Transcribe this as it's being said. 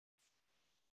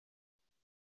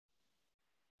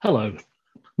Hello,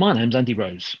 my name's Andy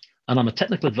Rose, and I'm a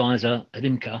technical advisor at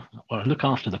IMCA, where I look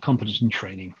after the competence and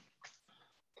training.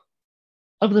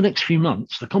 Over the next few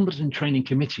months, the Competence and Training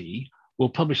Committee will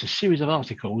publish a series of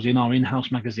articles in our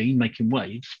in-house magazine, Making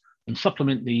Waves, and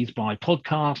supplement these by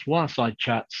podcasts, fireside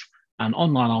chats, and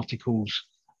online articles,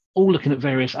 all looking at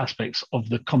various aspects of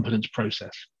the competence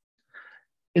process.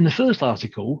 In the first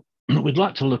article, we'd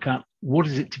like to look at what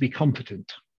is it to be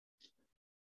competent.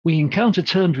 We encounter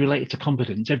terms related to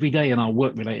competence every day in our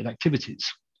work-related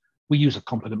activities. We use a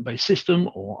competence-based system,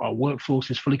 or our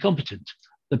workforce is fully competent.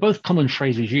 They're both common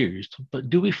phrases used, but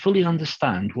do we fully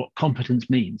understand what competence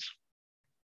means?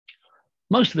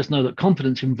 Most of us know that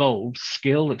competence involves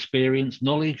skill, experience,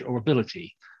 knowledge, or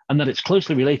ability, and that it's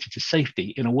closely related to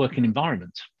safety in a working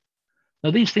environment. Now,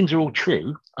 these things are all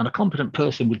true, and a competent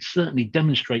person would certainly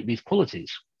demonstrate these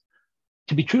qualities.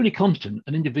 To be truly competent,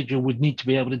 an individual would need to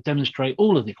be able to demonstrate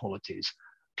all of the qualities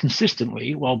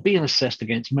consistently while being assessed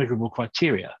against measurable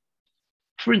criteria.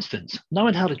 For instance,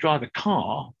 knowing how to drive a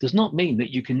car does not mean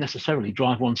that you can necessarily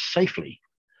drive one safely.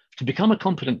 To become a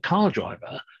competent car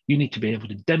driver, you need to be able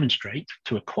to demonstrate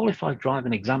to a qualified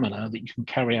driving examiner that you can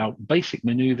carry out basic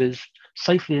maneuvers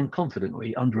safely and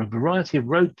confidently under a variety of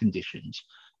road conditions,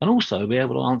 and also be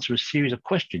able to answer a series of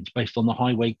questions based on the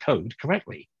highway code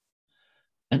correctly.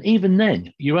 And even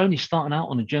then, you're only starting out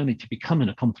on a journey to becoming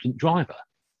a competent driver.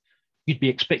 You'd be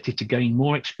expected to gain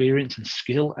more experience and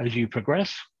skill as you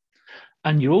progress.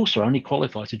 And you're also only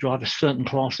qualified to drive a certain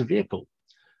class of vehicle.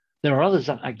 There are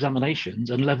other examinations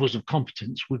and levels of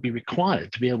competence would be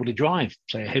required to be able to drive,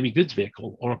 say, a heavy goods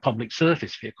vehicle or a public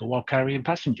service vehicle while carrying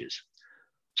passengers.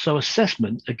 So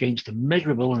assessment against the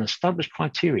measurable and established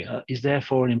criteria is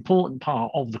therefore an important part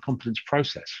of the competence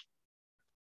process.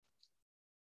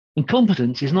 And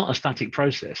competence is not a static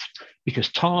process, because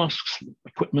tasks,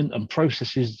 equipment, and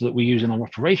processes that we use in our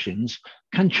operations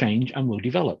can change and will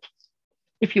develop.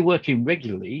 If you're working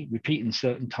regularly, repeating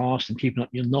certain tasks and keeping up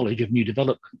your knowledge of new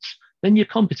developments, then your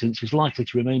competence is likely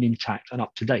to remain intact and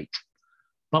up to date.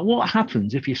 But what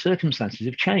happens if your circumstances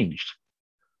have changed?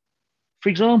 For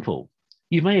example,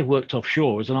 you may have worked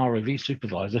offshore as an ROV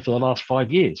supervisor for the last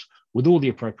 5 years with all the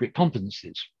appropriate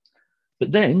competencies.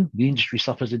 But then the industry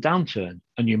suffers a downturn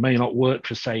and you may not work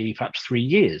for, say, perhaps 3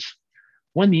 years.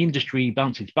 When the industry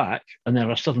bounces back and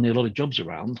there are suddenly a lot of jobs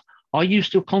around, are you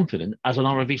still confident as an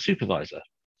ROV supervisor?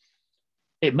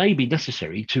 It may be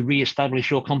necessary to re-establish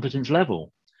your competence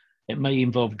level. It may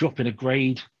involve dropping a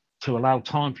grade to allow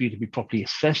time for you to be properly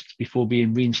assessed before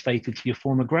being reinstated to your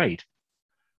former grade.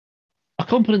 A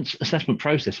competence assessment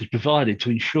process is provided to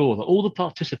ensure that all the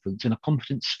participants in a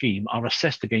competence scheme are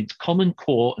assessed against common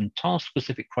core and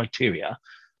task-specific criteria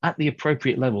at the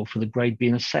appropriate level for the grade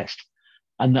being assessed,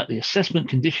 and that the assessment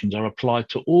conditions are applied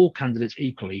to all candidates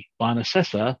equally by an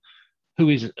assessor who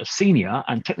is a senior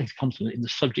and technically competent in the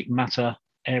subject matter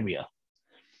area.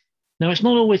 Now, it's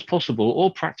not always possible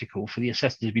or practical for the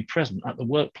assessor to be present at the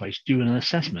workplace during an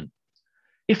assessment.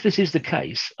 If this is the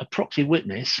case, a proxy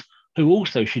witness, who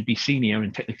also should be senior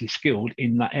and technically skilled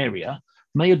in that area,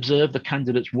 may observe the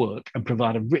candidate's work and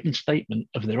provide a written statement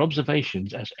of their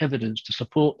observations as evidence to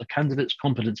support the candidate's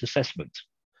competence assessment.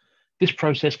 This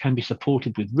process can be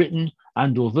supported with written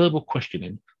and/or verbal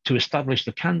questioning to establish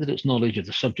the candidate's knowledge of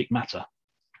the subject matter.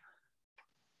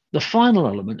 The final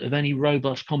element of any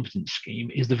robust competence scheme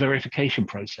is the verification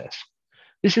process.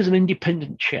 This is an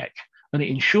independent check, and it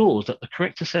ensures that the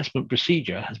correct assessment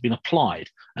procedure has been applied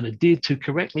and adhered to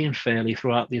correctly and fairly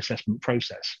throughout the assessment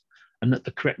process, and that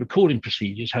the correct recording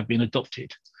procedures have been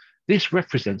adopted. This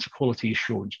represents a quality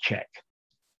assurance check.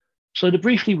 So to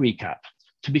briefly recap,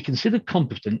 to be considered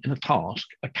competent in a task,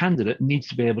 a candidate needs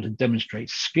to be able to demonstrate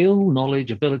skill,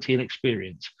 knowledge, ability, and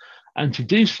experience, and to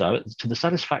do so to the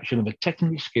satisfaction of a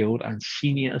technically skilled and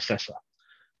senior assessor.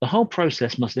 The whole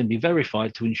process must then be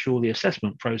verified to ensure the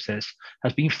assessment process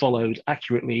has been followed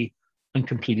accurately and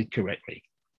completed correctly.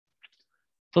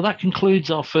 So that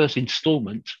concludes our first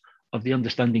installment of the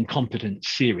Understanding Competence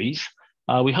series.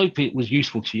 We hope it was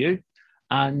useful to you,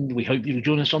 and we hope you'll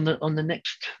join us on the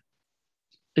next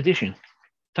edition.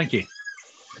 Thank you.